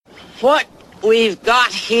What we've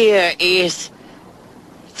got here is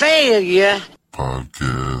failure.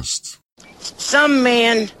 Podcast. Some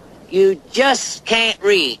men you just can't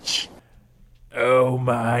reach. Oh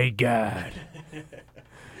my God.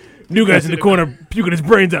 New guy's in the corner puking his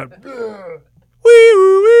brains out.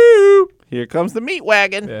 Wee-woo-wee. Here comes the meat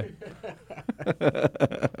wagon. Yeah.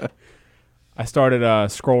 I started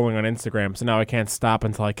scrolling on Instagram, so now I can't stop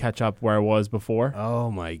until I catch up where I was before.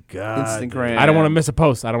 Oh, my God. Instagram. I don't want to miss a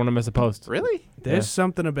post. Really? There's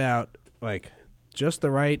something about, like, just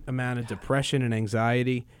the right amount of depression and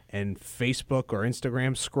anxiety and Facebook or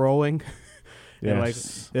Instagram scrolling.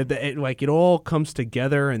 Yes. And, it all comes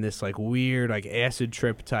together in this, like, weird, like, acid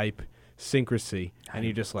trip type syncrasy. And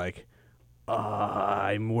you're just like,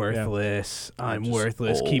 I'm worthless. Yeah. I'm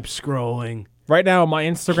worthless. Old. Keep scrolling. Right now, my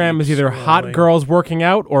Instagram is either hot girls working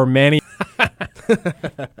out or Manny.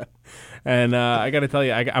 And I got to tell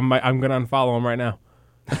you, I'm going to unfollow him right now.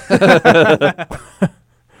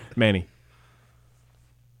 Manny.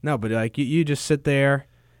 No, but like you just sit there,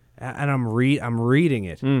 and I'm reading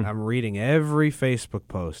it. I'm reading every Facebook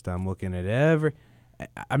post. I'm looking at every.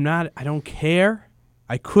 I don't care.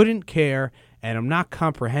 I couldn't care, and I'm not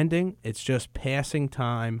comprehending. It's just passing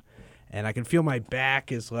time. And I can feel my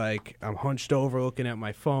back is like I'm hunched over looking at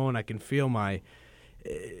my phone. I can feel my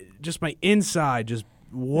inside just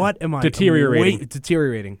what am I deteriorating?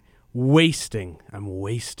 Deteriorating, wasting. I'm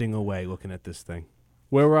wasting away looking at this thing.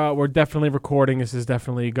 We're definitely recording. This is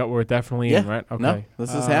definitely we're definitely in, right? Okay. No,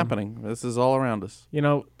 this is happening. This is all around us. You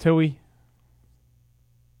know, Tui,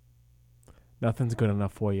 nothing's good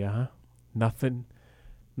enough for you, huh?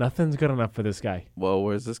 Nothing's good enough for this guy. Well,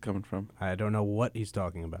 where's this coming from? I don't know what he's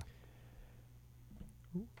talking about.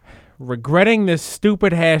 Regretting this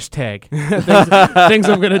stupid hashtag. Things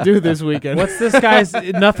I'm going to do this weekend. What's this guy's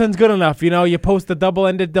nothing's good enough? You know, you post a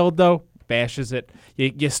double-ended dildo, bashes it.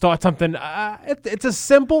 You start something. It's a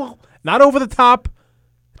simple, not over the top.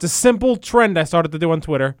 It's a simple trend I started to do on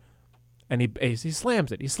Twitter. And he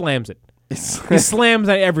slams it. He slams it. He slams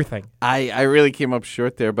at everything. I really came up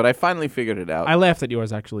short there, but I finally figured it out. I laughed at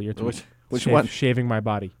yours, actually. Your tweet. Which one? Shaving my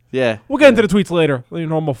body. Yeah. We'll get into the tweets later. The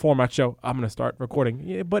normal format show. I'm going to start recording.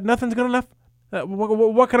 Yeah, but nothing's good enough.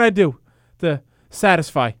 What can I do to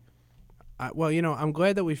satisfy? Well, you know, I'm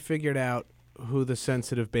glad that we figured out who the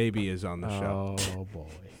sensitive baby is on the show. Oh, boy.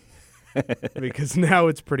 Because now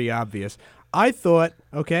it's pretty obvious. I thought,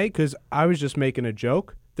 okay, because I was just making a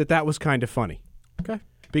joke, that was kind of funny. Okay.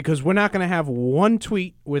 Because we're not going to have one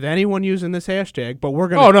tweet with anyone using this hashtag, but we're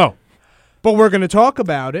going to... Oh, no. But we're going to talk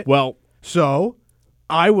about it. Well... So,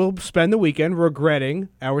 I will spend the weekend regretting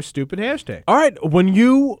our stupid hashtag. All right, when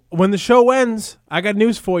the show ends, I got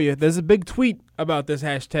news for you. There's a big tweet about this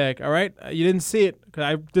hashtag, all right? You didn't see it because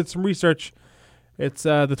I did some research. It's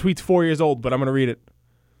the tweet's 4 years old, but I'm going to read it.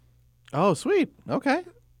 Oh, sweet. Okay.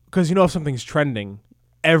 Because you know if something's trending,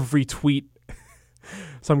 every tweet,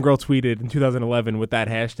 some girl tweeted in 2011 with that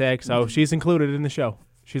hashtag, so she's included in the show.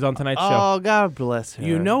 She's on tonight's show. Oh, God bless her.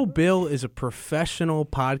 You know Bill is a professional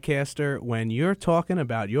podcaster when you're talking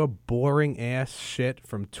about your boring-ass shit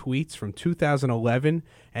from tweets from 2011,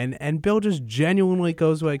 and Bill just genuinely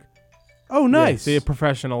goes like, oh, nice. Yeah, see a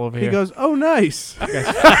professional over here. He goes, oh, nice.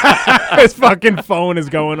 His fucking phone is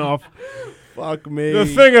going off. Fuck me. The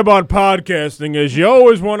thing about podcasting is you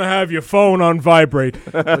always want to have your phone on vibrate.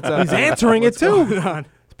 He's answering it, too.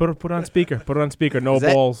 Put it on speaker. Put it on speaker. No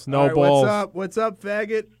balls. No right, balls. What's up,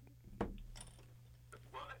 faggot?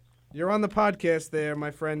 You're on the podcast there, my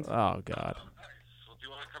friend. Oh, God. Well, do you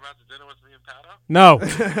want to come out to dinner with me and Pato? No.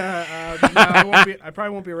 No, I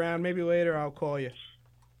probably won't be around. Maybe later I'll call you.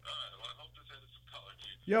 Well, I hope this adds some color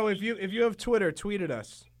to Yo, you. if you have Twitter, tweet at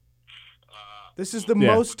us. This is the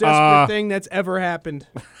most desperate thing that's ever happened.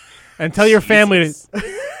 And tell your family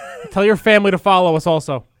to follow us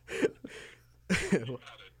also.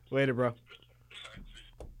 Later, bro.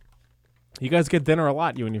 You guys get dinner a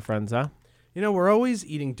lot, you and your friends, huh? You know, we're always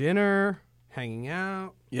eating dinner, hanging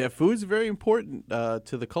out. Yeah, food's very important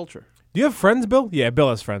to the culture. Do you have friends, Bill? Yeah, Bill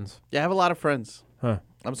has friends. Yeah, I have a lot of friends. Huh.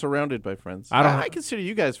 I'm surrounded by friends. I consider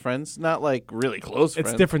you guys friends, not like really close friends.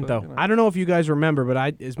 It's different, though. You know. I don't know if you guys remember,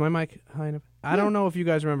 but is my mic high enough? I don't know if you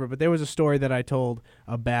guys remember, but there was a story that I told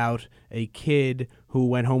about a kid who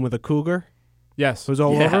went home with a cougar. Yes. It was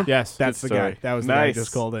all over? Yes. That's the story. guy. That was the guy who Nice.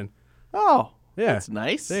 just called in. Oh, Yeah. that's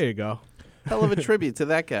nice. There you go. Hell of a tribute to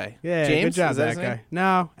that guy. Yeah, James, good job, is that that his guy. name?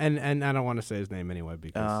 No, and I don't want to say his name anyway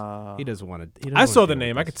because he doesn't want to. I saw the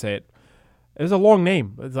name. I could say it. It was a long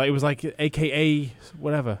name. It was like AKA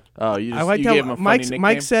whatever. Oh, you I like you how gave him a funny nickname?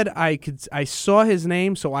 Mike said I saw his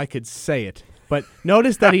name so I could say it. But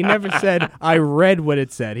notice that he never said, I read what it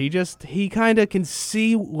said. He kind of can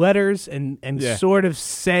see letters and Yeah. sort of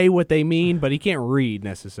say what they mean, but he can't read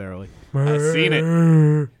necessarily. I've seen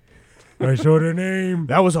it. I saw the name.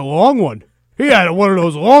 That was a long one. He had one of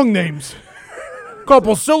those long names.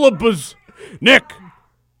 Couple syllables. Nick.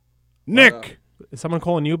 Is someone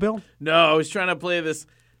calling you, Bill? No, I was trying to play this.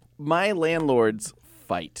 My landlords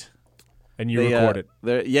fight. And you They, record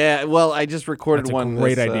it. Yeah, well, I just recorded That's a one.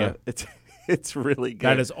 great that's, idea. It's really good.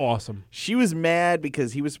 That is awesome. She was mad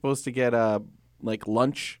because he was supposed to get like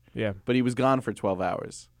lunch, Yeah. but he was gone for 12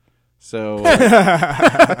 hours. So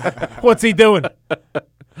What's he doing?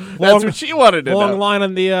 that's what she wanted to Long know. line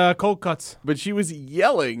on the cold cuts. But she was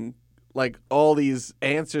yelling like all these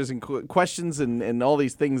answers and questions and all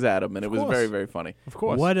these things at him, and it was course. very, very funny. Of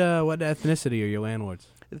course. What ethnicity are your landlords?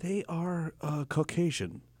 They are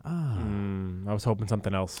Caucasian. I was hoping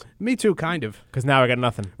something else. Me too, kind of. Because now I got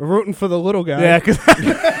nothing. We're rooting for the little guy. Yeah, because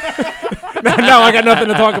now I got nothing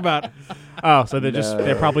to talk about. Oh, so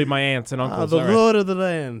they're probably my aunts and uncles. The All right. lord of the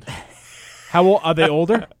land. How old are they?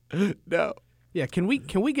 Older? No. Yeah, can we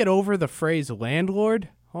get over the phrase landlord?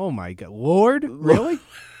 Oh my god, lord? Really?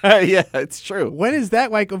 Yeah, it's true. When is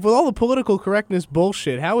that like with all the political correctness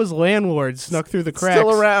bullshit? How is landlord snuck through the cracks?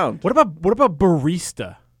 Still around. What about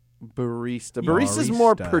barista? Barista. Barista's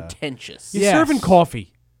more Barista. pretentious. You're Yes. serving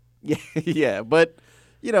coffee. Yeah, yeah, but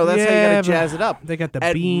that's how you Yeah, gotta jazz but it up. they got the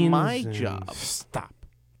At beans my and- job, Stop.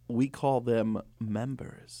 we call them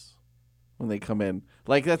members when they come in.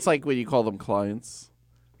 Like that's like when you call them clients,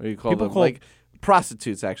 or you call People them call- like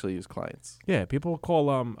prostitutes actually use clients. Yeah, people call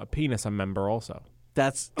a penis a member also.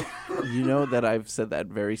 That's that I've said that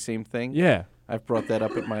very same thing. Yeah. I've brought that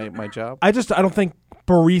up at my job. I don't think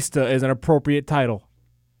barista is an appropriate title.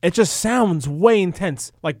 It just sounds way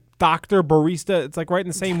intense. Like doctor, barista, it's like right in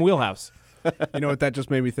the same wheelhouse. You know what that just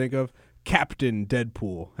made me think of? Captain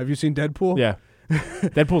Deadpool. Have you seen Deadpool? Yeah.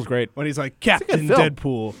 Deadpool's great. When he's like Captain film.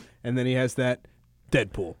 Deadpool, and then he has that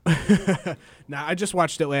Deadpool. Now I just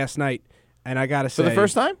watched it last night, and I gotta say, For the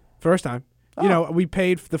first time? First time. Oh. You know, we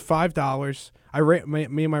paid the $5.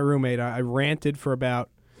 Me and my roommate, I ranted for about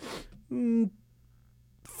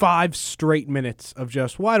 5 straight minutes of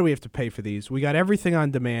just, why do we have to pay for these? We got everything on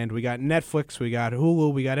demand. We got Netflix. We got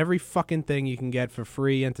Hulu. We got every fucking thing you can get for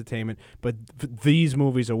free entertainment. But these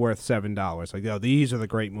movies are worth $7. Like, these are the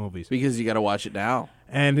great movies. Because you got to watch it now.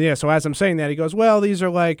 And yeah, so as I'm saying that, he goes, well, these are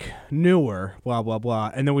like newer, blah, blah,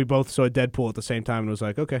 blah. And then we both saw Deadpool at the same time and was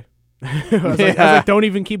like, okay. I was like, don't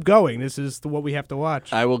even keep going. This is what we have to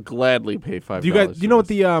watch. I will gladly pay $5. Do you guys? for You know what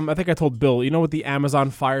this. the I think I told Bill. You know what the Amazon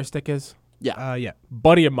Fire Stick is? Yeah. Yeah.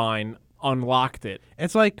 Buddy of mine unlocked it.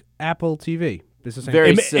 It's like Apple TV. It's the same Very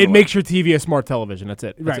It, thing. it makes your TV a smart television. That's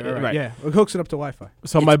it. Right, That's it. right. Yeah. It hooks it up to Wi-Fi.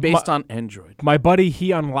 So It's my based on Android. my buddy, he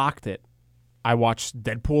unlocked it. I watched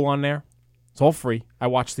Deadpool on there. It's all free. I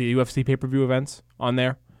watched the UFC pay-per-view events on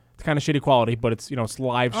there. It's kind of shitty quality, but it's it's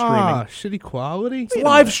live streaming. Shitty quality. It's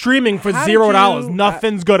live streaming for How did $0. you-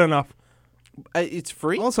 Nothing's good enough. It's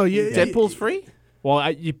free? Also, Deadpool's free? Well,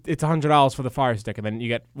 it's $100 for the Fire Stick, and then you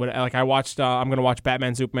get like I watched. I'm gonna watch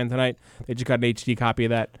Batman Superman tonight. They just got an HD copy of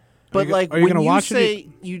that. But are you when gonna you watch it? say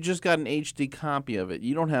you just got an HD copy of it,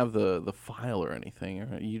 you don't have the file or anything,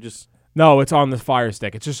 or you just No, it's on the Fire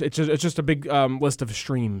Stick. It's just a big list of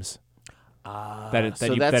streams. That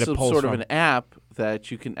so it that's pulls sort from. of an app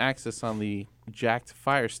that you can access on the jacked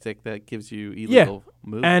Fire Stick that gives you illegal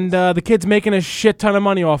movies. And the kid's making a shit ton of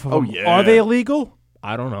money off of them. yeah. Are they illegal?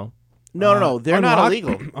 I don't know. no, they're not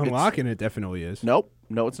illegal. Unlocking it definitely is. Nope,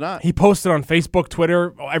 no, it's not. He posted on Facebook,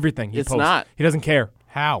 Twitter, everything. It's posts. not. He doesn't care.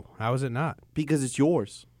 How? How is it not? Because it's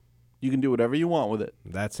yours. You can do whatever you want with it.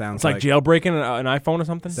 That sounds It's like jailbreaking an iPhone or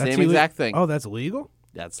something. That's Same exact thing. Oh, that's legal.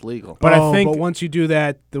 That's legal. But I think but once you do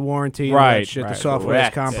that, the warranty, and all Right, that shit, right. the software is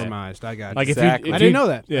Correct. compromised. I got like you. Exactly. if I you, didn't know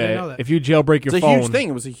that. I Yeah, didn't know that. if you jailbreak your It's a phone, huge thing.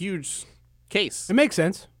 It was a huge case. It makes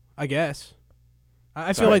sense, I guess.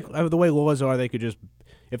 I feel like the way laws are, they could just,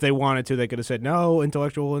 if they wanted to, they could have said no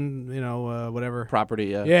intellectual and whatever. Property.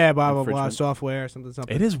 Yeah, blah blah blah. infringement. Software, something.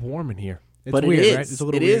 it is warm in here. It's But weird, it is. right? It's a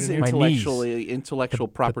little It weird is in here. My intellectual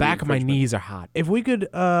The property. back of my infringement. knees are hot. If we could,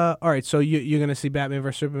 all right. So you're gonna see Batman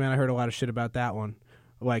vs Superman. I heard a lot of shit about that one,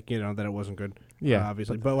 like that it wasn't good. Yeah.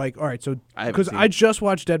 Obviously, but like, all right. So I haven't because seen I it. just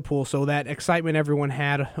watched Deadpool, so that excitement everyone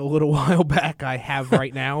had a little while back, I have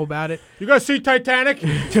right now about it. You guys see Titanic?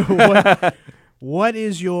 What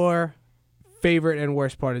is your favorite and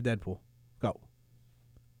worst part of Deadpool? Go.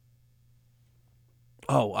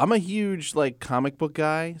 Oh, I'm a huge comic book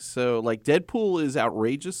guy, so Deadpool is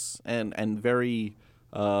outrageous and very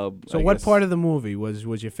So what part of the movie was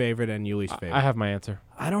your favorite and your least favorite? I have my answer.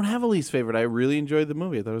 I don't have a least favorite. I really enjoyed the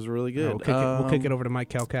movie. I thought it was really good. We'll kick it over to Mike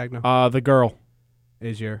Calcagno. The girl,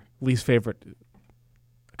 Is your least favorite.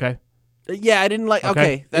 Okay. Yeah, I didn't like.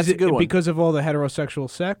 Okay, that's Is a good it one. because of all the heterosexual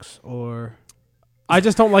sex, or I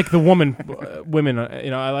just don't like the women.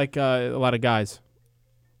 I like a lot of guys.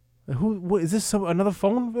 What, is this another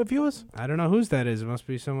phone of yours? I don't know whose that is. It must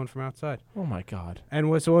be someone from outside. Oh my God. And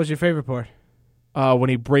what was your favorite part? When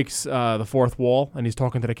he breaks the fourth wall and he's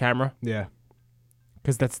talking to the camera, Yeah.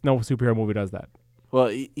 because that's no superhero movie does that. Well,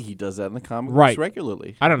 he does that in the comic Right. books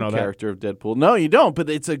regularly. I don't know the that. character of Deadpool. No, you don't. But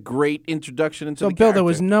it's a great introduction into So, the Bill, character. there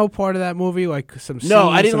was no part of that movie like some. No, scene,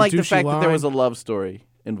 I didn't some like the douchey fact that there was a line? love story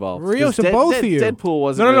involved. Really? 'Cause So both of you. Deadpool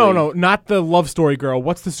wasn't. No, not the love story girl.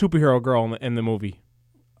 What's the superhero girl in the movie?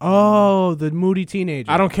 Oh, the moody teenager.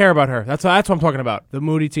 I don't care about her. That's what I'm talking about. The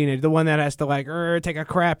moody teenager, the one that has to like take a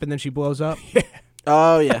crap and then she blows up.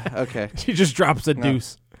 Oh yeah. Okay. She just drops a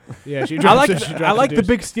deuce. Yeah, she I drops like it, she drops I like a the deuce.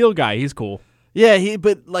 big steel guy. He's cool. Yeah,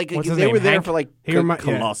 but like What's his they name, were there Hank? for like He remi- yeah.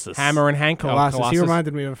 Colossus. Hammer and Hank. Colossus. He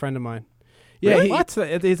reminded me of a friend of mine. Yeah, Really? What?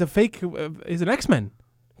 He's a fake. He's an X-Men.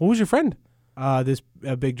 Who was your friend? this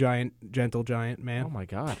big giant, gentle giant man. Oh my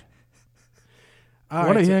God. All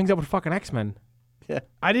What right, he so hangs out with fucking X-Men?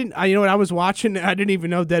 I didn't. You know what? I was watching. I didn't even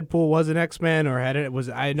know Deadpool was an X-Man or had it. Was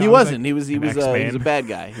I? Know, He I was wasn't. He was X-Man. a bad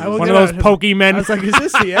guy. He I was- was- One of those I Pokemon. was like, is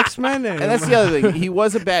this the X-Men? and that's the other thing. He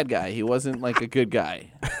was a bad guy. He wasn't like a good guy.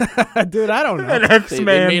 Dude, I don't know.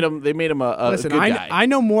 They made him a Listen, good guy. I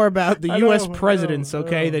know more about the I U.S. know, presidents, I know.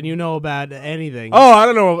 okay, than you know about anything. Oh, I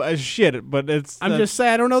don't know shit, but it's. I'm just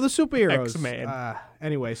saying I don't know the superheroes. X-Man.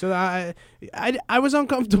 Anyway, so I was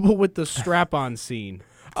uncomfortable with the strap-on scene.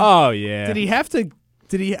 Oh yeah. Did he have to?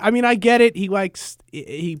 Did he? I mean, I get it. He breaks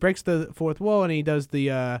the fourth wall and he does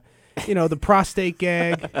the the prostate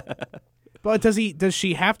gag. But does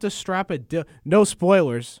she have to strap a no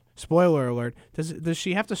spoilers? Spoiler alert. Does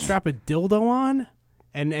she have to strap a dildo on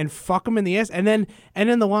and fuck him in the ass? And then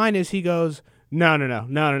the line is he goes,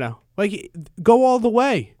 no. Like, go all the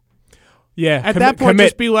way. Yeah. At that point,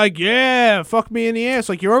 just be like, yeah, fuck me in the ass.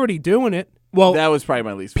 Like, you're already doing it. well, that was probably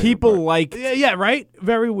my least favorite people part. like. Yeah, right?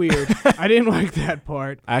 Very weird. I didn't like that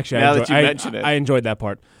part. Actually, Now that you mention it. I enjoyed that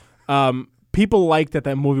part. People like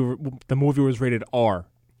that movie. The movie was rated R.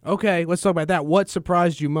 Okay, let's talk about that. What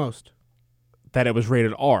surprised you most? That it was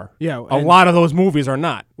rated R. Yeah, A and- lot of those movies are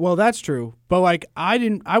not. Well, that's true. But like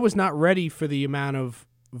I was not ready for the amount of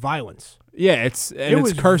violence. Yeah, it's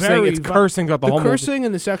was cursing. very It's cursing throughout the whole movie. cursing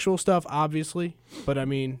and the sexual stuff, obviously. But I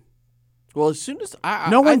mean, Well, as soon as no I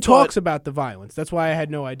one thought talks about the violence. That's why I had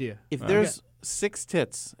no idea. if there's 6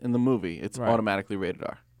 tits in the movie, it's Right. automatically rated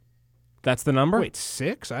R. That's the number. Wait,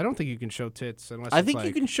 6? I don't think you can show tits unless I it's think like,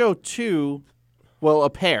 you can show 2, well, a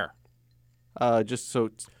pair. Just so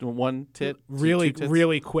one tit, really, 2 tits.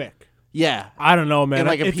 really quick. Yeah. I don't know, man. And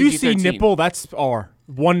like a If you see PG-13. nipple, that's R.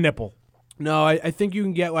 One nipple. No, I think you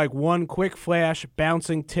can get like one quick flash,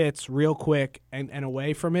 bouncing tits real quick and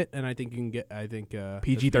away from it, and I think you can get PG-13.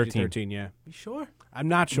 PG-13, yeah. You sure? I'm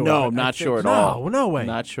not sure. No, but I'm I not think sure at so. all. No way.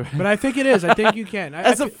 Not sure. But I think it is. I think you can.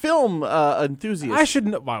 As a film enthusiast, I should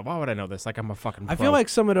know. Why would I know this? Like I'm a fucking. I pro. feel like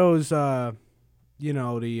some of those, the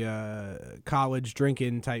college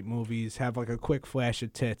drinking type movies have like a quick flash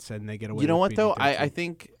of tits and they get away. you know with what though?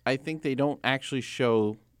 PG-13. I think they don't actually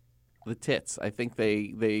show the tits. I think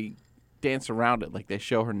they dance around it, like they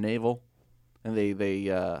show her navel, and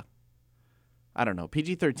they I don't know,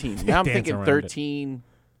 PG-13. Now I'm Dance thinking around it. 13.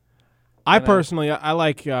 I know. personally, I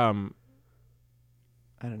like. I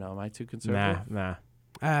don't know. Am I too conservative?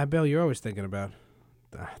 Nah. Bill, you're always thinking about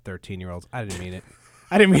 13-year-olds. I didn't mean it.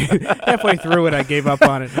 I didn't mean it. Halfway through it, I gave up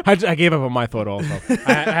on it. I gave up on my thought also.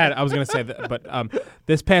 I was gonna say that, but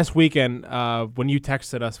this past weekend when you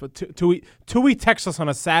texted us, Tui texted us on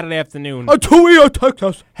a Saturday afternoon. Tui, text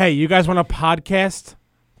us. Hey, you guys want a podcast?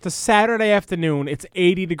 It's a Saturday afternoon. It's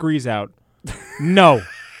 80 degrees out. No.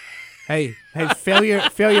 Hey, failure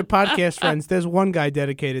podcast friends. There's one guy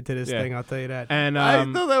dedicated to this Yeah. thing. I'll tell you that. And I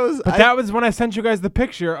thought that was. but that was when I sent you guys the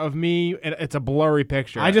picture of me. And it's a blurry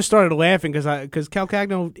picture. I just started laughing because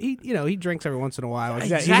Calcagno, he drinks every once in a while. Like,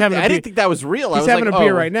 exactly. He's having a I beer, didn't think that was real. I he's was having like, a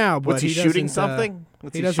beer oh, right now, but what's he doesn't, shooting something?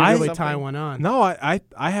 What's He he doesn't shooting really tie something? one on. No, I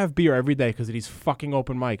have beer every day because of these fucking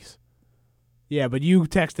open mics. Yeah, but you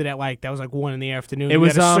texted at that was like 1 PM. It You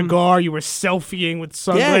was, had a cigar. You were selfieing with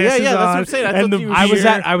sunglasses yeah. That's what on, I'm saying. I and thought the you were-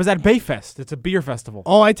 I was at Bayfest. It's a beer festival.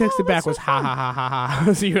 All I texted back was ha ha ha ha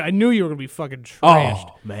ha. So I knew you were gonna be fucking trashed.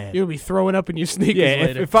 Oh man. You're gonna be throwing up in your sneakers Yeah.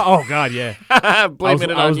 later. Oh god. Yeah.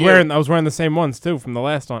 Blaming it I on was you. wearing the same ones too from the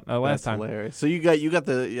last That's time. hilarious. So you got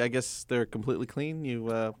the. I guess they're completely clean. You.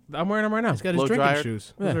 I'm wearing them right now. He's got his blow drinking dryer.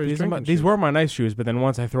 shoes. Yeah, Those are his these drinking these shoes. were my nice shoes, but then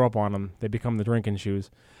once I throw up on them, they become the drinking shoes.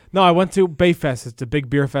 No, I went to Bayfest. It's a big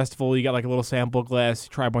beer festival. You got like a little sample glass. You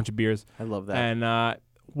try a bunch of beers. I love that. And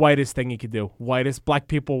whitest thing you could do. Whitest. Black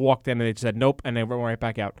people walked in and they just said nope, and they went right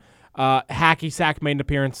back out. Hacky Sack made an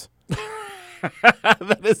appearance.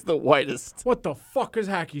 That is the whitest. What the fuck is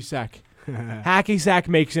Hacky Sack? Hacky Sack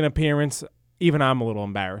makes an appearance. Even I'm a little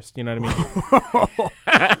embarrassed. You know what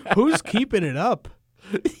I mean? Who's keeping it up?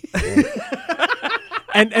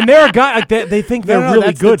 and they're a guy. Like, they think they're No, really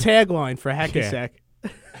that's good. the tagline for Hacky Yeah. Sack.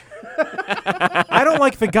 I don't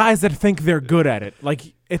like the guys that think they're good at it.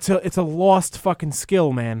 Like it's a lost fucking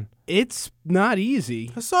skill, man. It's not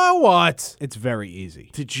easy. So what? It's very easy.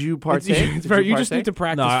 Did you It's, partake? it's Did very, you just partake? need to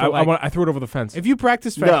practice. No, for I threw it over the fence. if you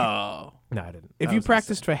practice for No. No, I didn't. if I you was gonna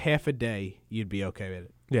practiced for half a day, you'd be okay with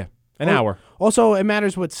it. Yeah, an Oh, hour. Also, it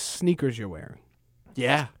matters what sneakers you're wearing.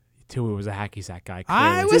 Yeah. Too, it was a Hacky Sack guy.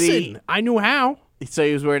 I Clearly. listen. I knew how. So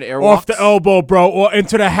he was wearing Airwalks. Off the elbow, bro, or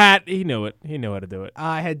into the hat. He knew it. He knew how to do it.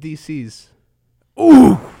 I had DCs.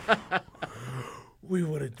 We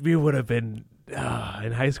would have been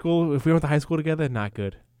in high school if we went to high school together. Not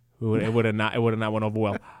good. It would have not went over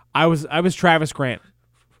well. I was Travis Grant.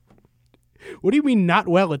 What do you mean not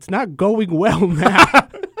well? It's not going well now.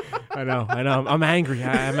 I know. I'm angry.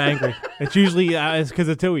 I'm angry. It's usually it's because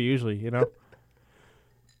of Tui. Usually, you know.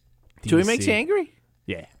 Tui DC. makes you angry?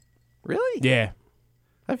 Yeah. Really? Yeah.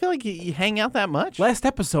 I feel like you hang out that much. Last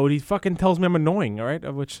episode, he fucking tells me I'm annoying. All right,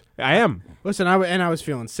 of which I am. Listen, I was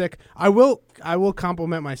feeling sick. I will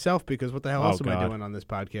compliment myself because what the hell Oh, else am I God. doing on this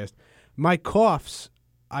podcast? My coughs.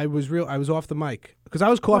 I was off the mic because I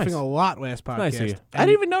was coughing Nice. a lot last podcast. Nice of you. I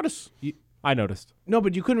didn't even notice. I noticed. No,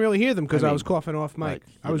 but you couldn't really hear them because I I was mean, coughing off mic. like,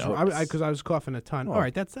 I was you know, because I was coughing a ton. Oh. All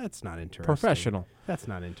right, that's not interesting. Professional. That's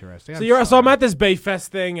not interesting. So I'm sorry. at this Bayfest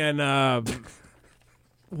thing and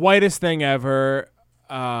whitest thing ever.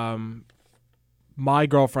 My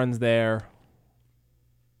girlfriend's there.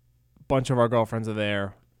 Bunch of our girlfriends are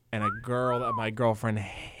there, and a girl that my girlfriend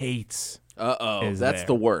hates. That's there.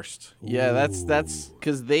 the worst. Yeah, that's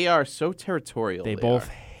because they are so territorial. They both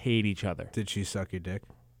hate each other. Did she suck your dick?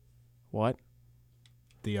 What?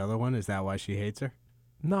 The other one, is that why she hates her?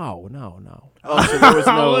 No. Oh, so there was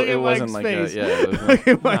no. Look at It wasn't Mike's like face. a. Yeah. It was Look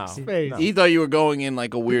at No, Mike's face. no. he thought you were going in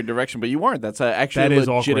like a weird direction, but you weren't. That's actually That a is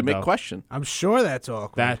awkward, legitimate though. question. I'm sure that's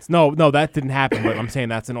awkward. That's no, that didn't happen. But I'm saying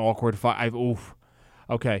that's an awkward fight. Oof.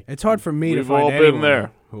 Okay. It's hard for me to We've find all been anyone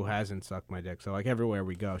there. who hasn't sucked my dick. So like everywhere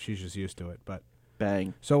we go, she's just used to it. But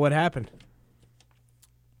Bang. so what happened?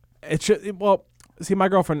 It should. Well, see, my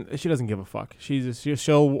girlfriend, she doesn't give a fuck.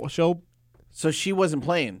 She'll. So she wasn't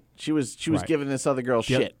playing. She was Right. giving this other girl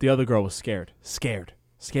shit, The other girl was scared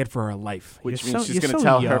for her life. which You're means so- she's you're going to so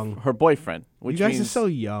tell young. her boyfriend. Which You guys means are so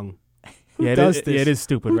young. Who Yeah, does it this? is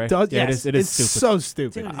stupid, Who right? does? Yeah, yes, it is it's stupid. so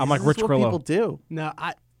stupid. I'm like this Rich is what Grillo. people do. No,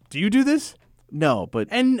 do you do this? No, but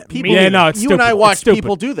And people. Yeah, no, it's you and I stupid. watch It's stupid.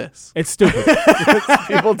 people do this. It's stupid.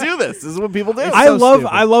 People do this. This is what people do. I so love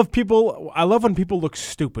stupid. I love when people look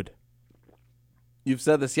stupid. You've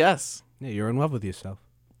said this, yes. Yeah, you're in love with yourself.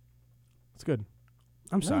 It's good.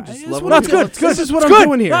 I'm sorry. just This love is when what I'm people- doing. it's good. This is what It's I'm good.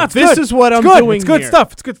 doing here. No, it's This good. is what It's I'm good. doing It's good here.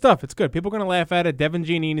 stuff. It's good stuff. It's good. People are gonna laugh at it. Devin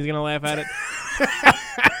Giannini's gonna laugh at it.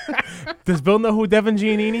 Does Bill know who Devin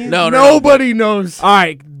Giannini is? No, Nobody knows. All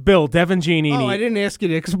right, Bill. Devin Giannini. Oh, I didn't ask you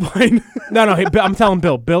to explain. No. I'm telling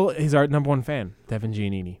Bill. Bill is our number one fan. Devin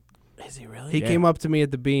Giannini. Is he really? He Yeah. came up to me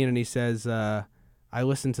at the Bean and he says, "I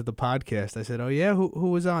listened to the podcast." I said, "Oh yeah, who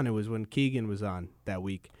was on?" It was when Keegan was on that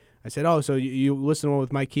week. I said, "Oh, so you listened to one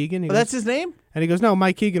with Mike Keegan?" He Oh, goes, that's his name? and he goes, "No,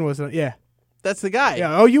 Mike Keegan was on." Yeah, That's the guy.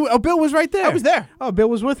 yeah. Oh, Bill was right there. I was there. Oh, Bill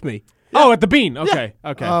was with me. Oh, at the Bean. Okay.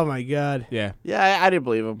 Okay. Oh my God. Yeah. Yeah, I didn't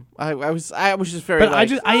believe him. I was just very. But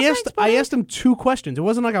like, I asked him two questions. It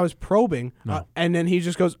wasn't like I was probing. No. And then he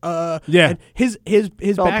just goes, Yeah. And his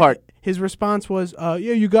Fell back, apart. his response was, yeah,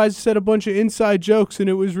 you guys said a bunch of inside jokes and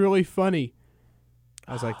it was really funny.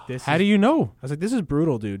 I was like, this. How do you know? I was like, this is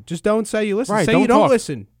brutal, dude. Just don't say you listen. Right, Say don't you don't talk.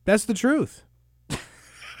 listen. That's the truth.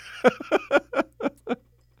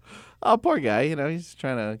 Oh, poor guy. You know, he's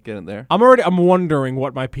trying to get in there. I'm wondering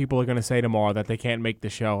what my people are gonna say tomorrow that they can't make the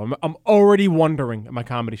show. I'm already wondering at my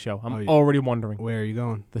comedy show. I'm yeah. already wondering. Where are you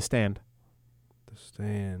going? The Stand. The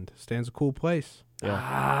Stand. Stand's a cool place. You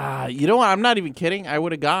know what? I'm not even kidding. I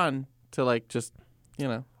would have gone to like just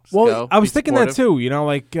just Well, go, I was be thinking that supportive. too. You know,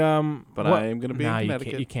 like. But I am gonna be in nah,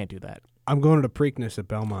 Connecticut. You can't do that. I'm going to the Preakness at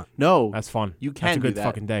Belmont. No, That's fun. You That's can a do good that.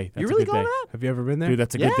 fucking day. That's you a really good going day. to Have you ever been there? Dude,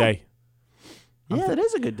 that's a Yeah. good day. that? Yeah, that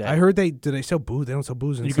is a good day. I heard do they sell booze? They don't sell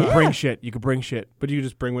booze You inside. can bring shit. You can bring shit. But you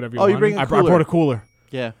just bring whatever you Oh, want. you bring I a brought cooler. a cooler.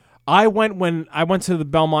 Yeah, I went to the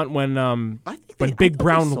Belmont when I think when I Big thought they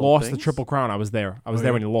Brown sold lost the things. Triple Crown. I was there. I was Oh,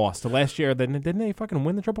 there yeah. when he lost. The last year, didn't they fucking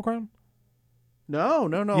win the Triple Crown? No.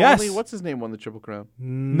 Yes. Only what's his name won the Triple Crown?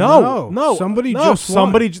 No. Somebody no, just won.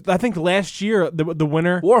 somebody. I think last year the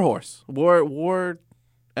winner. Warhorse. War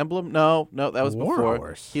emblem? No, that was before.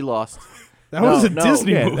 Warhorse. He lost. That was a no.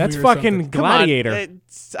 Disney Yeah, movie. that's or fucking something. Come on. Gladiator.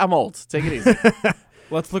 I'm old. Take it easy.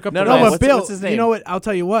 Let's look up. No, the no, last- No, but what's- Bill, what's his name? you know what? I'll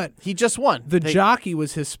tell you what. He just won. The jockey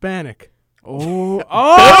was Hispanic. Oh,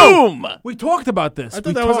 Boom! we talked about this. I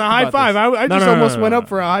thought that was a high five. I just almost went up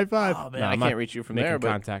for a high five. Oh man, No, I I'm can't not reach you from making there. But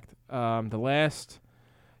contact. The last.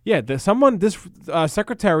 Yeah, this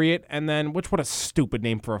Secretariat, and then what a stupid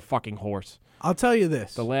name for a fucking horse. I'll tell you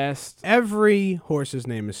this. The last. Every horse's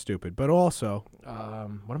name is stupid, but also,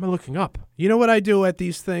 What am I looking up? you know what I do at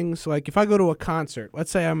these things? Like if I go to a concert, let's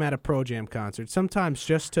say I'm at a Pro Jam concert, sometimes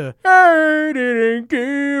just to I didn't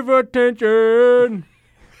give attention.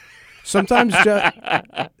 sometimes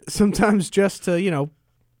just to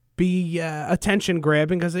be attention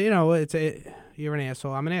grabbing because you're an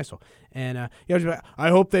asshole, I'm an asshole, and just be like, I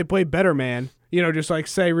hope they play better, man. Just like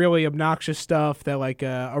say really obnoxious stuff that like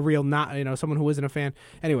a real someone who isn't a fan.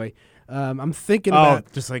 Anyway, I'm thinking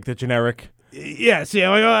about just like the generic. yes, yeah.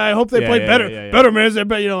 Like, I hope they Yeah, play yeah, better, yeah. better, man.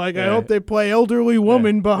 I Yeah. hope they play elderly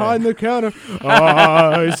woman behind the counter.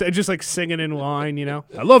 Just like singing in line,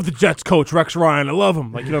 I love the Jets coach, Rex Ryan. I love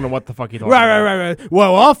him. Like, you don't know what the fuck he's talking Right, about. right.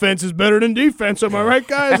 Well, offense is better than defense. Am I right,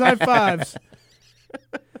 guys? High fives.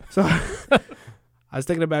 So I was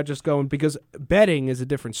thinking about just going because betting is a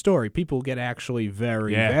different story. People get actually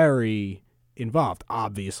very, very involved.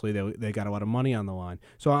 Obviously, they got a lot of money on the line.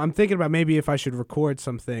 So I'm thinking about maybe if I should record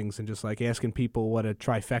some things and just like asking people what a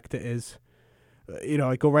trifecta is.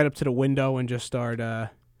 Like go right up to the window and just start.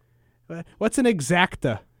 What's an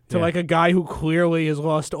exacta? To like a guy who clearly has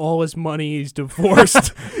lost all his money, he's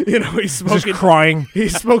divorced. He's smoking, Just crying. he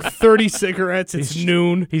smoked 30 cigarettes. It's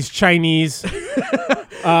noon, He's Chinese.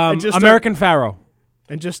 just American Pharaoh.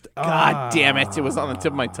 and just God damn it! It was on the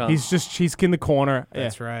tip of my tongue. He's in the corner.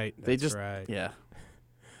 That's Yeah. right. they That's just right. yeah.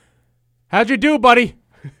 How'd you do, buddy?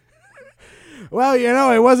 Well,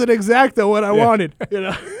 it wasn't exactly what I wanted.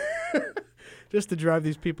 Just to drive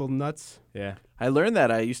these people nuts. Yeah. I learned that.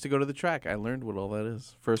 I used to go to the track. I learned what all that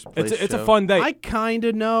is. First place. It's a show. fun day. I kind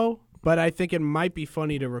of know, but I think it might be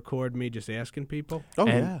funny to record me just asking people. Oh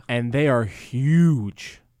and, yeah. and they are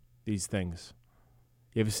huge, these things.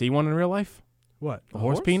 You ever see one in real life? What? A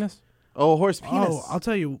horse penis? Oh, horse penis. Oh, I'll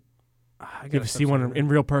tell you. I You gotta ever stop see one saying in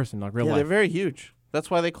real person, like real Yeah, life? they're very huge. That's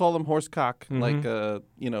why they call them horse cock. Mhm.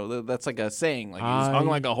 Like that's like a saying. Like he's hung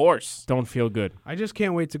I- like a horse. Don't feel good. I just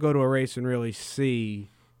can't wait to go to a race and really see,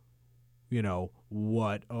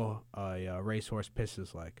 what a racehorse piss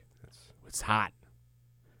is like. It's hot.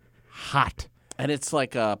 Hot. And it's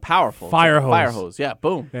like powerful. It's Fire like a fire hose. hose. Yeah,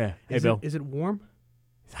 boom. Yeah. Hey, Is Bill. it warm?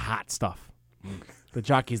 It's hot stuff. The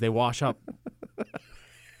jockeys, they wash up.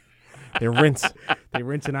 They rinse. They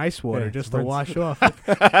rinse in ice water Yeah, just to rinse. wash off.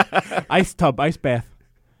 Ice tub, ice bath.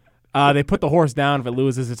 They put the horse down. If it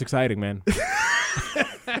loses, it's exciting, man.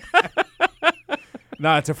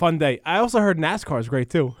 No, it's a fun day. I also heard NASCAR is great,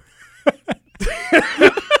 too.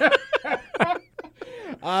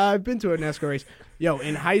 I've been to a NASCAR race. Yo,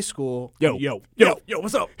 in high school. Yo,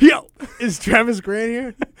 what's up? Yo. Is Travis Grant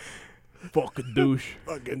here? Fucking douche.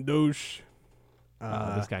 Fucking douche.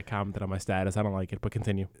 This guy commented on my status. I don't like it, but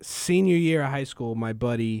continue. Senior year of high school, my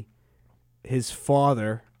buddy, his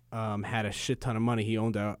father had a shit ton of money. He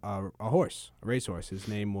owned a horse, a racehorse. His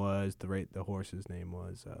name was the horse's name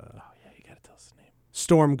was Yeah, you gotta tell us the name.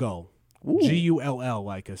 Storm Gull. Gull,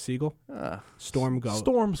 like a seagull. Storm Gull.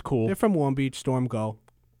 Storm's cool. They're from Long Beach. Storm Gull.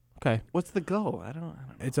 Okay. What's the gull? I don't know.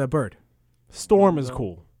 It's a bird. Storm is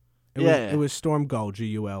cool. It was Storm Gull,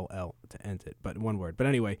 Gull, to end it, but one word. But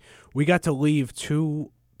anyway, we got to leave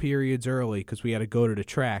 2 periods early because we had to go to the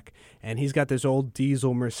track. And he's got this old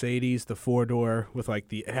diesel Mercedes, the 4-door with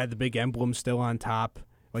it had the big emblem still on top.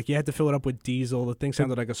 Like you had to fill it up with diesel. The thing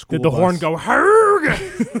sounded like a school Did the bus. horn go,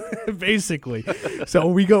 Herg? Basically. So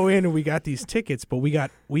we go in and we got these tickets, but we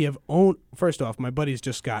have owned. First off, my buddy's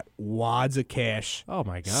just got wads of cash, Oh,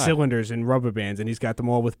 my God. cylinders and rubber bands, and he's got them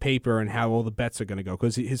all with paper and how all the bets are going to go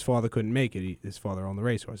because his father couldn't make it. His father owned the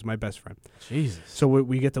racehorse. My best friend. Jesus. So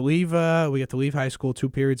we get to leave. We get to leave high school 2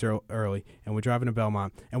 periods early, and we're driving to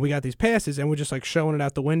Belmont, and we got these passes, and we're just like showing it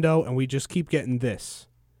out the window, and we just keep getting this.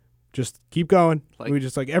 Just keep going. Like- We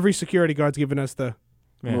just like every security guard's giving us the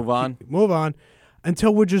Yeah. Move on.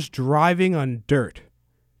 until we're just driving on dirt.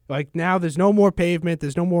 Like now, there's no more pavement.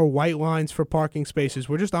 There's no more white lines for parking spaces.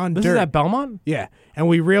 We're just on This dirt. is at Belmont? Yeah, and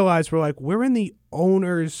we realize we're in the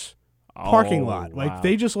owner's parking lot. Like wow.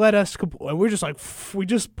 they just let us. And we're just like we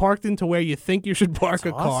just parked into where you think you should park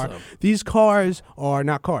a car. awesome. These cars are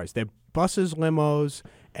not cars. They're buses, limos,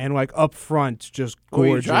 and like up front, just What were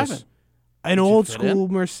you gorgeous. driving? An you old fit school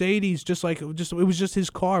Mercedes, it was just his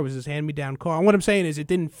car. It was his hand-me-down car. And what I'm saying is, it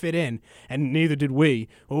didn't fit in, and neither did we.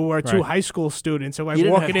 We were two Right. high school students, so like You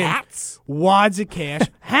didn't walking have in, hats? wads of cash,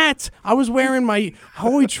 hats. I was wearing my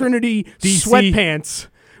Holy Trinity DC sweatpants.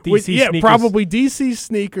 DC yeah, sneakers. probably DC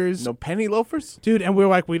sneakers. No penny loafers? Dude, and we're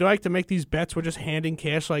like, we'd like to make these bets. We're just handing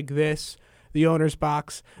cash like this. The owner's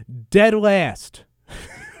box. Dead last.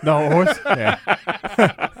 No horse? Yeah.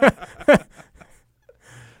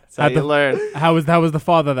 That's how you learn. How was the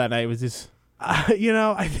father that night? Was this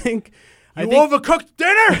I think... overcooked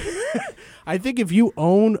dinner? I think if you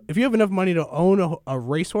have enough money to own a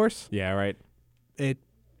racehorse, Yeah, right. it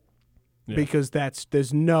Yeah. because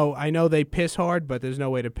I know they piss hard, but there's no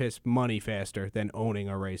way to piss money faster than owning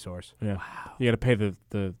a racehorse. Yeah. You got to pay the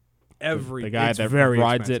The guy guy that very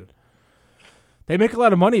rides expensive. it. They make a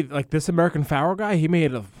lot of money. Like this American Pharaoh guy, he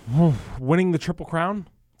made winning the Triple Crown.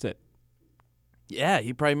 That's it. Yeah,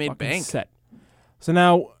 he probably made Fucking bank. set. So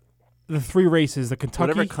now the 3 races, the Kentucky.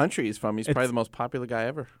 Whatever country he's from, he's probably It's- the most popular guy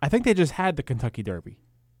ever. I think they just had the Kentucky Derby.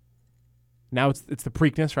 Now it's the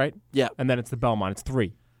Preakness, right? Yeah. And then it's the Belmont. It's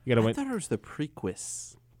 3. You got to I win thought it was the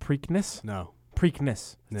Preakness. Preakness, No.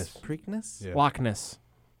 Preakness, This. Preakness? Yeah. Loch Ness.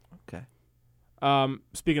 Okay.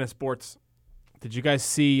 Speaking of sports, did you guys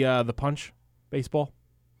see the Punch baseball?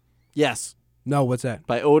 Yes. No, what's that?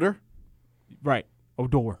 By odor? Right.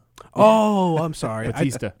 Odor. Oh, I'm sorry.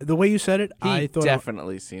 Batista. The way you said it, He I thought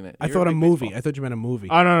definitely seen it. I You're thought a big movie. baseball. I thought you meant a movie.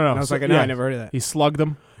 Oh, no. And I was like, no, I never heard of that. He slugged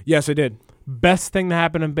him. Yes, I did. Best thing to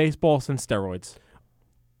happen in baseball since steroids.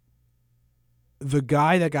 The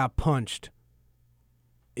guy that got punched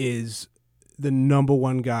is the number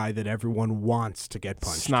one guy that everyone wants to get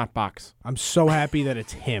punched. Snot box. I'm so happy that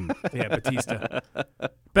it's him. Yeah, Batista. Best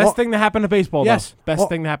Well, thing to happen to baseball, yes. though. Best Al-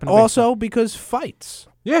 thing to happen to Also, because fights.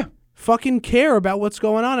 baseball. Yeah. Fucking care about what's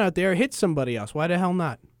going on out there. Hit somebody else. Why the hell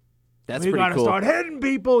not? That's we pretty gotta cool. start hitting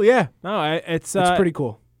people. Yeah. No, it's It's pretty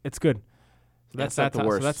cool. It's good. So That's that's not the so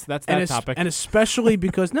worst. that's And that es- topic. and especially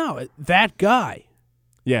because that guy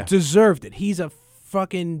yeah. deserved it. He's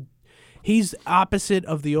opposite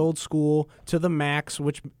of the old school to the max,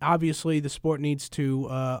 which obviously the sport needs to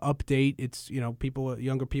update. It's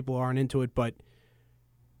younger people aren't into it, but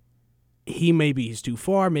he's too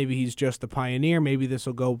far. Maybe he's just a pioneer. Maybe this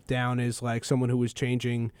will go down as like someone who was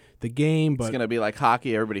changing the game. It's But going to be like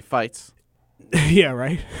hockey. Everybody fights. yeah,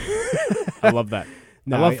 right. I love that.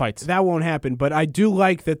 I love fights. That won't happen. But I do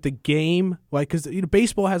like that the game, like, because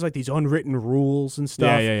baseball has like these unwritten rules and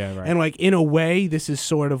stuff. Yeah, right. And like in a way, this is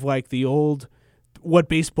sort of like the old, what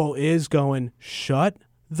baseball is going. Shut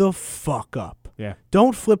the fuck up. Yeah.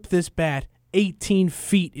 Don't flip this bat 18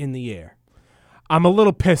 feet in the air. I'm a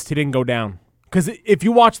little pissed he didn't go down. Because if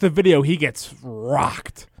you watch the video, he gets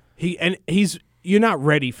rocked. You're not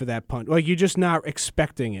ready for that punch. Like you're just not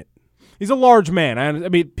expecting it. He's a large man. I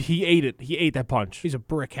mean, he ate it. He ate that punch. He's a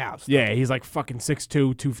brick house. Yeah, he's like fucking 6'2",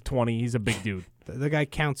 220. He's a big dude. The guy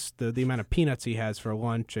counts the amount of peanuts he has for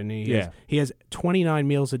lunch, and Yeah. he has 29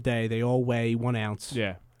 meals a day. They all weigh 1 ounce.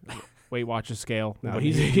 Yeah. Weight Watchers scale. No,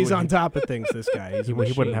 he's on top of things. This guy. He's He a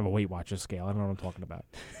wouldn't machine. have a Weight Watchers scale. I don't know what I'm talking about.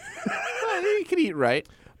 You can eat right.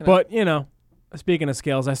 But, speaking of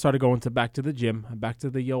scales, I started going back to the gym, back to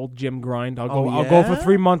the old gym grind. I'll go for yeah?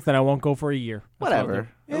 3 months, then I won't go for a year. That's what I'll Whatever.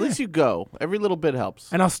 do. At least you go. Every little bit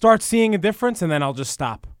helps. And I'll start seeing a difference, and then I'll just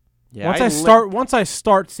stop. Yeah, Once I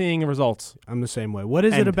start seeing results. I'm the same way. What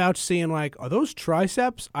is it And- about seeing like, are those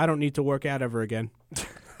triceps? I don't need to work out ever again.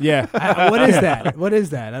 Yeah. What is that? What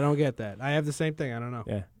is that? I don't get that. I have the same thing. I don't know.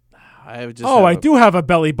 Yeah. I would just Oh, I have a- do have a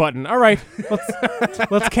belly button. All right,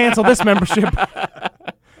 let's cancel this membership.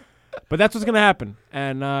 But that's what's gonna happen,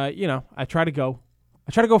 and I try to go.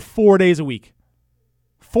 I try to go 4 days a week,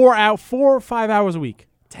 4 or 5 hours a week.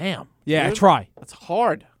 Damn. Yeah, I dude. try. That's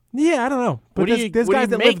hard. Yeah, I don't know. But What do there's, you- there's what do guys you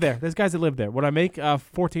that make? live there. There's guys that live there. What I make?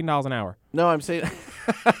 $14 an hour. No, I'm saying,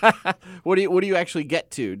 what do you actually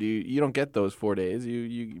get to? You don't get those 4 days?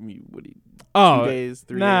 You what do you? 2 days,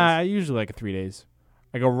 3 nah, days? usually like 3 days.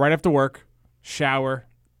 I go right after work, shower,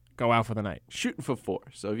 go out for the night. Shooting for 4.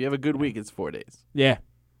 So if you have a good week, it's 4 days. Yeah.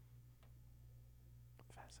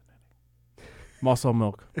 Muscle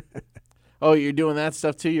milk. Oh, you're doing that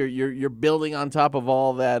stuff too. You're building on top of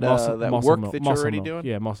all that Muscle work milk. that you're Muscle already milk. doing.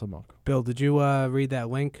 Yeah, muscle milk. Bill, did you read that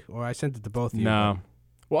link, or I sent it to both of you? No.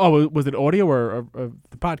 Well, was it audio or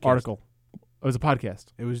The podcast article? It was a podcast.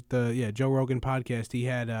 It was the Joe Rogan podcast. He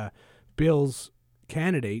had Bill's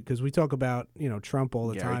candidate, because we talk about Trump all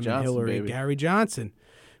the Gary time, Johnson, and Hillary. baby. Gary Johnson,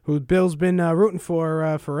 who Bill's been rooting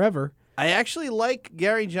for forever. I actually like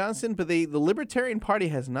Gary Johnson, but the Libertarian Party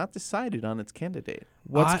has not decided on its candidate.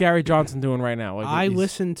 What's Gary Johnson doing right now? Like, I he's-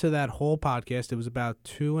 listened to that whole podcast. It was about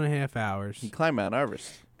 2.5 hours. He climbed Mount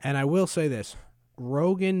Everest. And I will say this: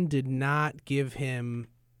 Rogan did not give him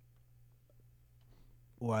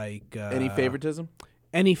Any favoritism?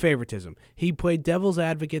 Any favoritism. He played devil's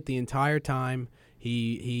advocate the entire time.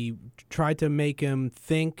 He tried to make him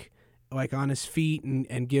think like on his feet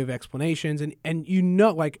and give explanations, and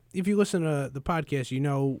like if you listen to the podcast, you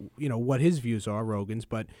know what his views are, Rogan's,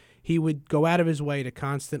 but he would go out of his way to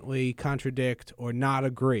constantly contradict or not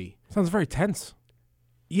agree. Sounds very tense.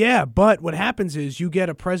 Yeah, but what happens is you get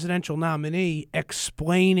a presidential nominee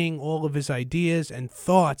explaining all of his ideas and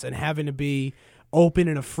thoughts and having to be open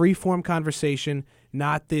in a free-form conversation,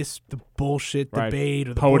 not the bullshit Right. debate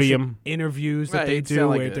or the Podium. bullshit interviews that Right, they it do sound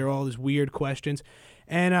like where it. there are all these weird questions.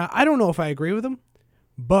 And I don't know if I agree with him,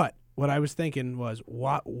 but what I was thinking was,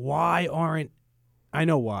 why aren't – I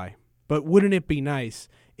know why, but wouldn't it be nice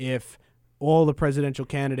if all the presidential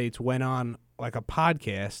candidates went on like a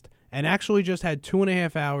podcast and actually just had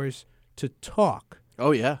 2.5 hours to talk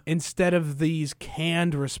Oh, yeah. instead of these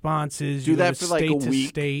canned responses? Do you go that to for like a state to week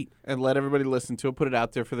state. and let everybody listen to it. Put it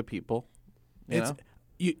out there for the people. You know?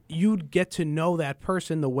 You'd get to know that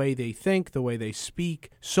person, the way they think, the way they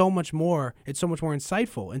speak, so much more. It's so much more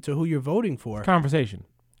insightful into who you're voting for. Conversation.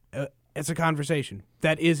 It's a conversation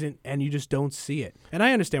that isn't, and you just don't see it. And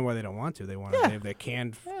I understand why they don't want to. They want to have their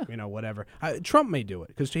canned, whatever. Trump may do it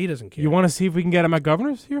because he doesn't care. You want to see if we can get him at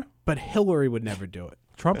governors here? But Hillary would never do it.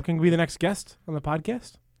 Trump can be the next guest on the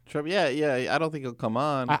podcast? Trump, yeah. I don't think he'll come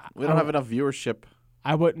on. We I don't have enough viewership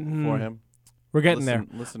I wouldn't. for him. We're getting Listen-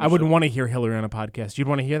 there. listenership. I wouldn't want to hear Hillary on a podcast. You'd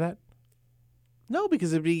want to hear that? No,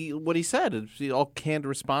 because it'd be what he said. It'd be all canned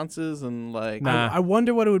responses and like. Nah. I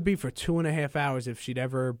wonder what it would be for 2.5 hours if she'd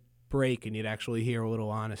ever break and you'd actually hear a little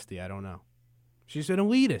honesty. I don't know. She's an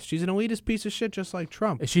elitist. She's an elitist piece of shit, just like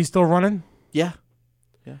Trump. Is she still running? Yeah.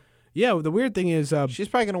 Yeah, the weird thing is, She's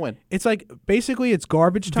probably going to win. it's like basically it's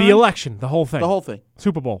garbage time. The election, the whole thing. The whole thing.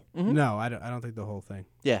 Super Bowl. No, I don't think the whole thing.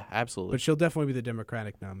 Yeah, absolutely. But she'll definitely be the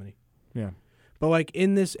Democratic nominee. Yeah. But like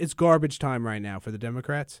in this, it's garbage time right now for the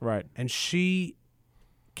Democrats. Right. And she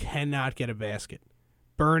cannot get a basket.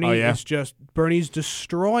 Bernie Oh, yeah? is Bernie's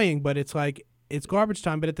destroying, but it's like it's garbage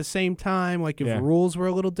time. But at the same time, like if Yeah. rules were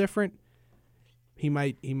a little different, he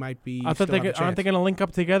might be. I thought still have a aren't chance. they going to link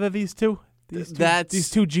up together, these two? These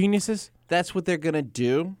two geniuses? That's what they're going to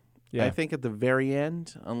do. Yeah. I think at the very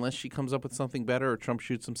end, unless she comes up with something better or Trump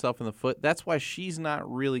shoots himself in the foot, that's why she's not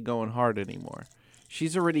really going hard anymore.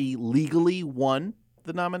 She's already legally won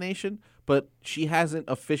the nomination, but she hasn't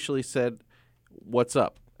officially said what's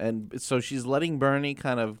up. And so she's letting Bernie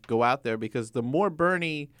kind of go out there because the more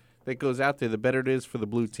Bernie that goes out there, the better it is for the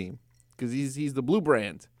blue team because he's the blue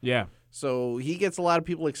brand. Yeah. So he gets a lot of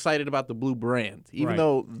people excited about the blue brand. Even Right.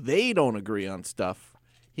 though they don't agree on stuff,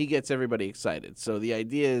 he gets everybody excited. So the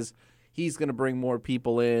idea is he's going to bring more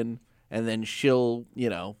people in, and then she'll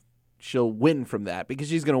win from that because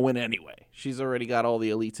she's going to win anyway. She's already got all the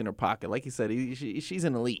elites in her pocket. Like you said, she's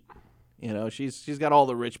an elite. She's got all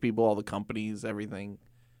the rich people, all the companies, everything.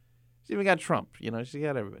 She's even got Trump. She's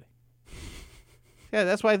got everybody. Yeah,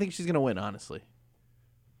 that's why I think she's going to win, honestly.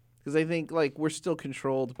 Because I think, we're still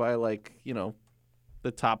controlled by,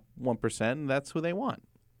 the top 1%, and that's who they want.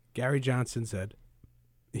 Gary Johnson said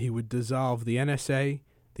he would dissolve the NSA,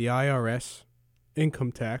 the IRS,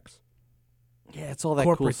 income tax, Yeah, it's all that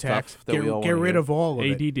corporate cool tax. stuff that we all Get wanna rid hear. of all of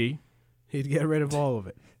it. ADD. He'd get rid of all of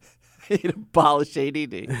it. He'd abolish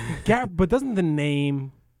ADD. But doesn't the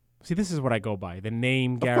name... See, this is what I go by. The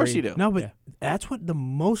name Gary... Of course you do. No, but Yeah. that's what the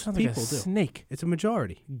most Sounds like people a do. snake. It's a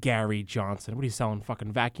majority. Gary Johnson. What are you selling?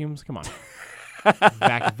 Fucking vacuums? Come on.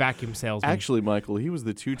 Vacuum salesman. Actually, Michael, he was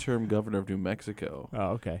the 2-term governor of New Mexico,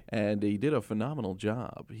 Oh, okay. and he did a phenomenal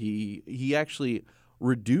job. He actually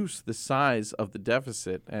reduce the size of the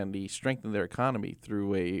deficit and strengthen their economy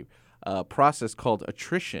through a process called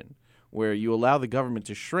attrition, where you allow the government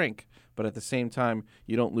to shrink, but at the same time,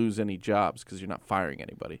 you don't lose any jobs because you're not firing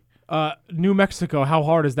anybody. New Mexico, how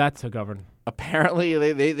hard is that to govern? Apparently,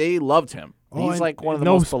 they loved him. Oh, He's and like one of the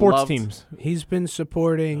No most sports beloved. teams. He's been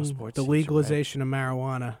supporting No sports the teams, you're right. legalization of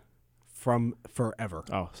marijuana from forever.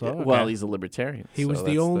 Oh, so Yeah, okay. well, he's a libertarian. He so was the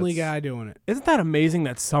that's- only that's- guy doing it. Isn't that amazing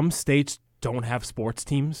that some states don't have sports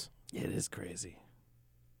teams? It is crazy.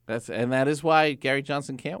 That is why Gary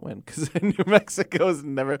Johnson can't win, because New Mexico's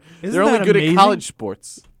never. Isn't they're only that good amazing? at college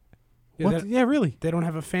sports. Yeah, What? Yeah, really. They don't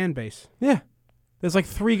have a fan base, Yeah. There's like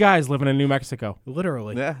 3 guys living in New Mexico.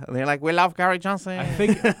 literally. Yeah, and they're like, we love Gary Johnson. I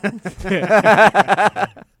think.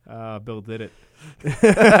 Bill did it.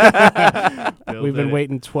 Bill We've did been it.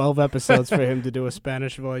 waiting 12 episodes for him to do a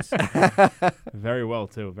Spanish voice. Very well,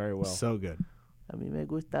 too. Very well. So good. A mí me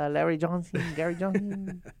gusta Larry Johnson, Gary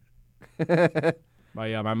Johnson.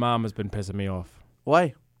 My mom has been pissing me off.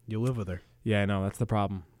 Why? You live with her. Yeah, I know. That's the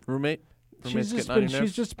problem. Roommate? She's Roommate's just getting on been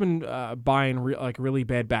your nerves? buying really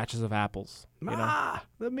bad batches of apples. You know? Ma,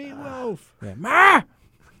 the meatloaf. Yeah. Ma!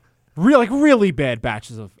 Really bad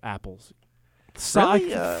batches of apples. So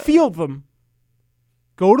Really? field them.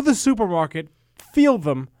 Go to the supermarket, field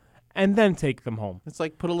them, and then take them home. It's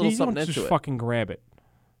like put a little You something don't into just it. fucking grab it.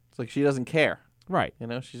 It's like she doesn't care. Right. You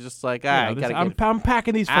know, she's just like, You know, I this- gotta I'm, get I'm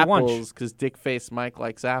packing these for lunch. apples because Dick Face Mike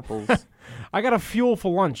likes apples. I got a fuel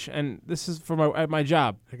for lunch, and this is for my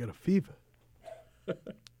job. I got a fever.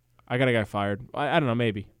 I got a guy fired. I don't know,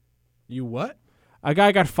 maybe. You what? A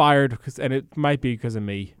guy got fired, and it might be because of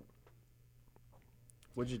me.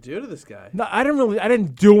 What'd you do to this guy? No, I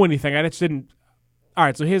didn't do anything. I just didn't. All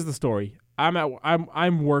right, so here's the story.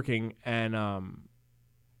 I'm working, and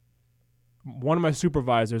one of my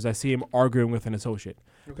supervisors, I see him arguing with an associate.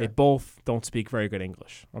 They both don't speak very good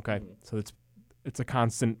English. Okay, so it's a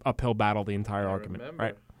constant uphill battle the entire argument, remember.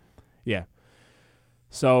 right? Yeah.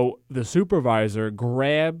 So the supervisor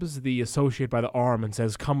grabs the associate by the arm and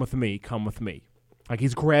says, "Come with me, come with me." Like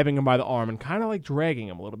he's grabbing him by the arm and kind of like dragging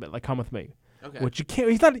him a little bit, like "Come with me." Okay. Which you can't.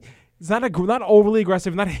 He's not overly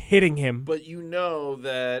aggressive, not hitting him. But you know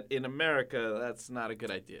that in America, that's not a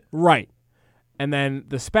good idea. Right. And then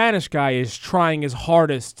the Spanish guy is trying his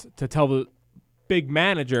hardest to tell the big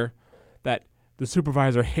manager that the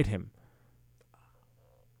supervisor hit him.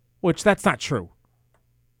 Which that's not true.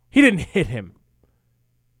 He didn't hit him.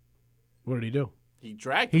 What did he do? He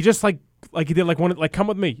dragged He just like he did come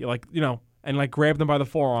with me, and like grabbed him by the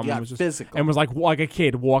forearm He and got was just physical. and was like a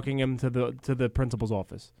kid walking him to the principal's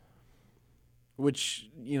office. Which,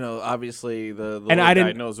 obviously the And little I guy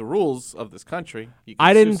didn't- knows the rules of this country. You can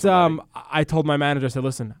I sue didn't. somebody. I told my manager, I said,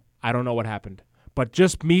 "Listen, I don't know what happened, but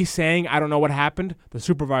just me saying I don't know what happened, the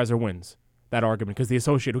supervisor wins that argument because the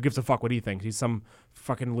associate, who gives a fuck what he thinks, he's some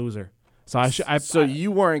fucking loser." So So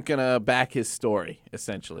you weren't gonna back his story,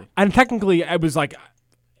 essentially. and technically, it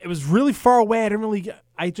was really far away. I didn't really.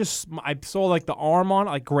 I saw like the arm on,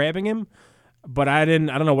 like grabbing him, but I don't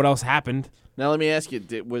know what else happened. Now let me ask you: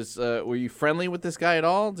 were you friendly with this guy at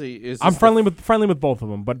all? I'm friendly with both of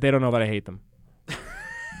them, but they don't know that I hate them.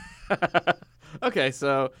 Okay,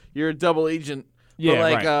 so you're a double agent. Yeah,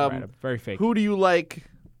 but right. I'm very fake. Who do you like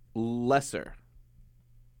lesser?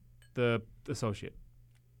 The associate.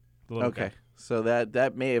 The little Okay, guy. so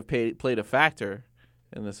that may have played a factor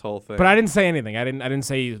in this whole thing. But I didn't say anything. I didn't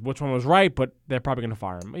say which one was right, but they're probably gonna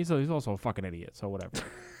fire him. He's also a fucking idiot, so whatever.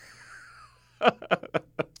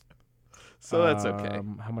 so that's okay.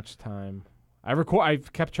 How much time?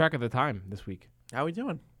 I've kept track of the time this week. How we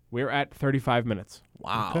doing? We're at 35 minutes.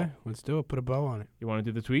 Wow. Okay, let's do it. Put a bow on it. You want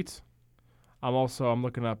to do the tweets? I'm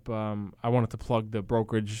looking up. I wanted to plug the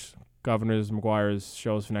brokerage Governors McGuire's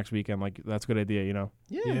shows for next weekend. Like that's a good idea, Yeah,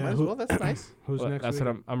 Yeah, might as who- well. That's nice. Who's Well, next that's week?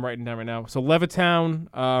 what I'm writing down right now. So Levittown,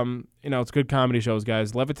 it's good comedy shows,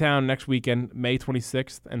 guys. Levittown next weekend, May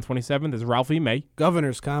 26th and 27th is Ralphie May.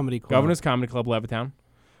 Governor's Comedy Club. Governor's Comedy Club, Levittown.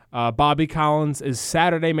 Bobby Collins is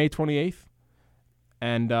Saturday, May 28th.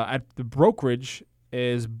 And at the brokerage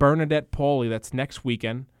is Bernadette Pauly. That's next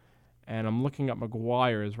weekend. And I'm looking up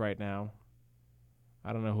McGuire's right now.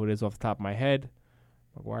 I don't know who it is off the top of my head.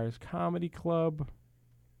 McGuire's Comedy Club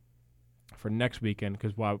for next weekend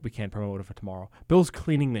because we can't promote it for tomorrow. Bill's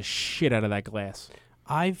cleaning the shit out of that glass.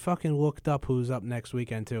 I fucking looked up who's up next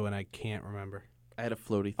weekend too, and I can't remember. I had a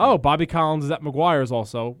floaty thing. Oh, Bobby Collins is at McGuire's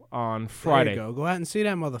also on Friday. There you go. Go out and see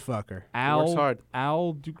that motherfucker. works hard.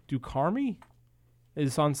 Al Ducarmi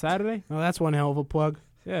is on Saturday. Oh, that's one hell of a plug.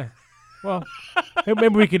 Yeah. Well, maybe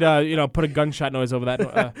we could, put a gunshot noise over that.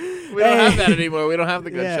 We don't have that anymore. We don't have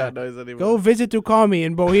the gunshot noise anymore. Go visit Tukami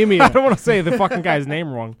in Bohemia. I don't want to say the fucking guy's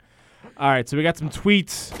name wrong. All right, so we got some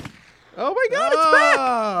tweets. Oh my God, it's back!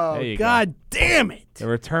 Oh, There you God damn it. The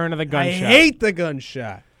return of the I gunshot. hate the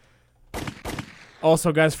gunshot.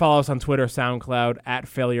 Also, guys, follow us on Twitter, SoundCloud,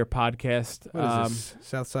 @FailurePodcast. What is this?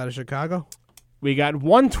 South side of Chicago? We got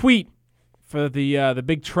one tweet for the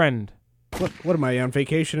big trend. What am I on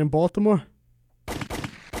vacation in Baltimore?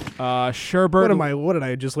 Sherbert. What did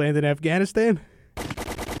I just land in Afghanistan? I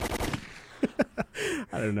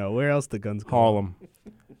don't know. Where else the guns go? Harlem.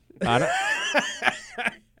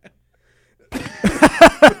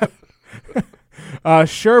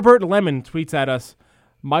 Sherbert Lemon tweets at us,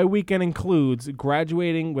 "My weekend includes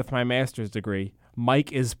graduating with my master's degree.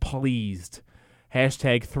 Mike is pleased.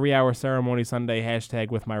 Hashtag 3-hour ceremony Sunday.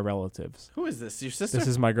 Hashtag with my relatives." Who is this? Your sister? This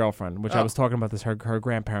is my girlfriend, which I Oh. was talking about this. Her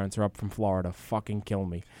grandparents are up from Florida. Fucking kill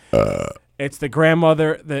me. It's the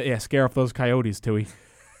grandmother. Scare off those coyotes, Tui.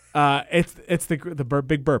 It's the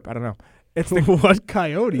big burp. I don't know. It's the What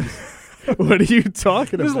coyotes? What are you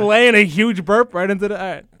talking just about? laying a huge burp right into the.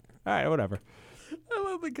 All right, whatever. I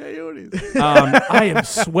love the coyotes. I am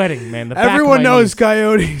sweating, man. The back of Everyone my knows knees.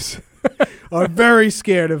 coyotes are very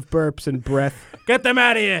scared of burps and breath. Get them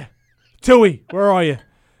out of here, Tui. Where are you?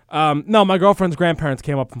 No, my girlfriend's grandparents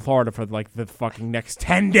came up from Florida for like the fucking next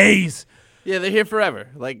 10 days. Yeah, they're here forever.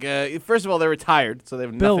 Like, first of all, they're retired, so they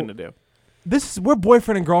have Bill- nothing to do. We're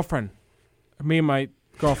boyfriend and girlfriend. Me and my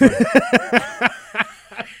girlfriend.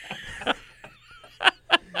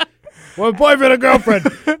 Well, boyfriend and girlfriend.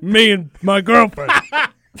 Me and my girlfriend.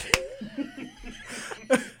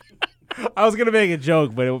 I was gonna make a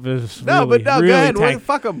joke, but it was No, really, but no, really go ahead. tank.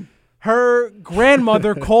 Fuck them. Her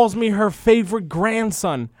grandmother calls me her favorite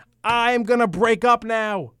grandson. I'm gonna break up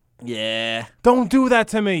now. Yeah. Don't do that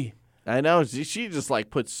to me. I know. She just, like,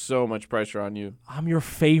 puts so much pressure on you. I'm your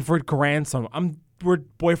favorite grandson. We're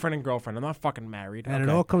boyfriend and girlfriend. I'm not fucking married. And okay? it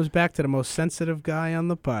all comes back to the most sensitive guy on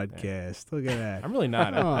the podcast. Look at that. I'm really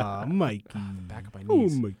not. Aw, Mikey. Back of my Oh,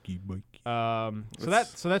 knees. Mikey.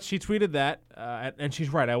 So that she tweeted that, and she's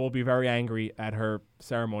right. I will be very angry at her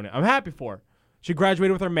ceremony. I'm happy for her. She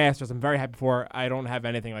graduated with her master's. I'm very happy for her. I don't have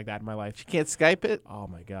anything like that in my life. She can't Skype it? Oh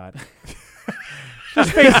my god. just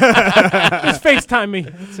FaceTime me.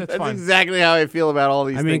 It's That's fine. exactly how I feel about all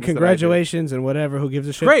these I things. mean, that I do. congratulations and whatever. Who gives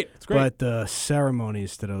a shit? Great. It's great. But the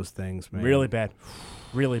ceremonies to those things, man. Really bad.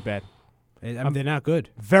 Really bad. I mean, they're not good.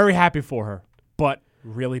 Very happy for her, but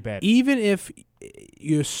really bad. Even if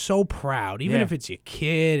you're so proud, even Yeah. if it's your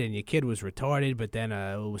kid and your kid was retarded, but then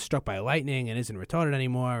was struck by lightning and isn't retarded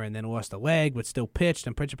anymore, and then lost a leg but still pitched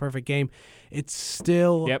and pitched a perfect game, it's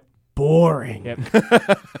still Yep. boring. Yep.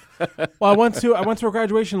 Well, I went to a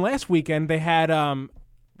graduation last weekend. They had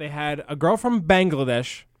a girl from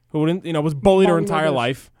Bangladesh who was bullied her entire Bangladesh.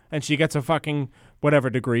 life, and she gets a fucking whatever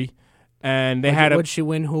degree. And they had a Would she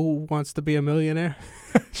win Who Wants to Be a Millionaire?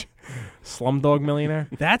 Slumdog Millionaire.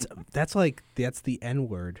 That's the N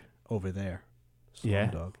word over there.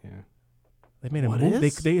 Yeah. Slumdog, yeah. They made a What movie.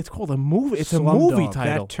 is? It's called a movie. It's a Slumdog, movie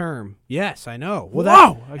title. That term. Yes, I know. Well,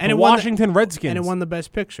 Wow. that, Like and the it won the- Washington Redskins. and it won the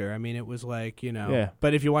best picture. I mean, it was like, Yeah.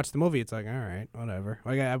 But if you watch the movie, it's like, all right, whatever.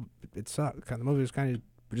 Like, it sucked. The movie was kind of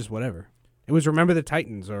just whatever. It was Remember the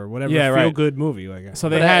Titans or whatever Yeah, right. feel good movie. Like, So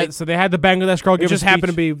they But had the Bangladesh girl it give just a speech.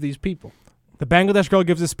 happened to be these people. The Bangladesh girl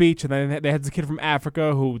gives a speech, and then they had this kid from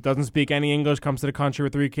Africa who doesn't speak any English, comes to the country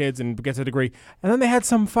with 3 kids, and gets a degree. And then they had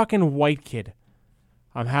some fucking white kid.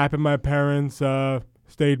 I'm happy my parents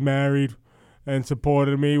stayed married and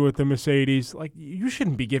supported me with the Mercedes. Like, you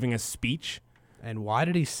shouldn't be giving a speech. And why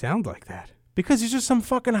did he sound like that? Because he's just some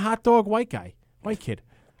fucking hot dog white kid.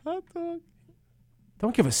 Hot dog.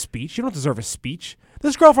 Don't give a speech. You don't deserve a speech.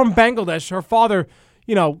 This girl from Bangladesh, her father,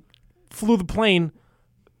 flew the plane.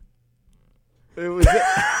 It was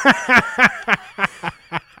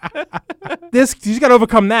She's got to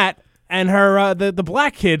overcome that. And her, the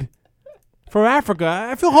black kid from Africa,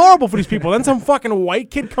 I feel horrible for these people. Then some fucking white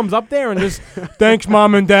kid comes up there and just, thanks,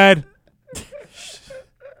 Mom and Dad.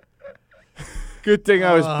 good thing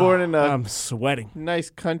I was born in a I'm sweating. nice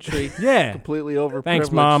country. Yeah. Completely overprivileged.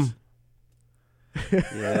 Thanks, Mom.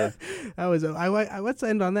 Yeah. That was let's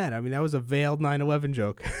end on that. I mean, that was a veiled 9/11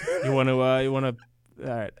 joke. You want to, all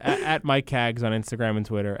right, at Mike Cags on Instagram and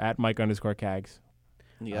Twitter, at Mike_Cags.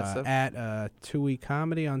 You got stuff? At Tui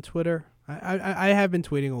Comedy on Twitter. I have been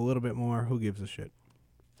tweeting a little bit more. Who gives a shit?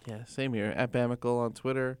 Yeah, same here. At Bamical on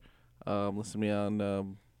Twitter. Listen to me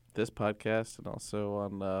on this podcast and also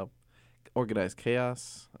on Organized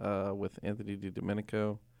Chaos with Anthony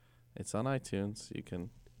DiDomenico. It's on iTunes. You can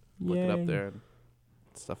look it Yay. up there and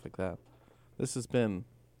stuff like that. This has been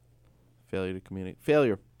Failure to Communicate.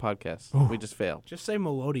 Failure podcast. We just failed. Just say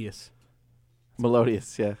melodious.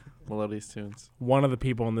 Melodious, yeah. Melodious tunes. One of the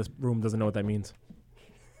people in this room doesn't know what that means.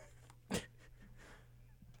 It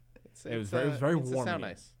was very It's warm. sound here.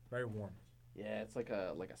 nice. Very warm. Yeah, it's like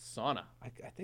a sauna. I think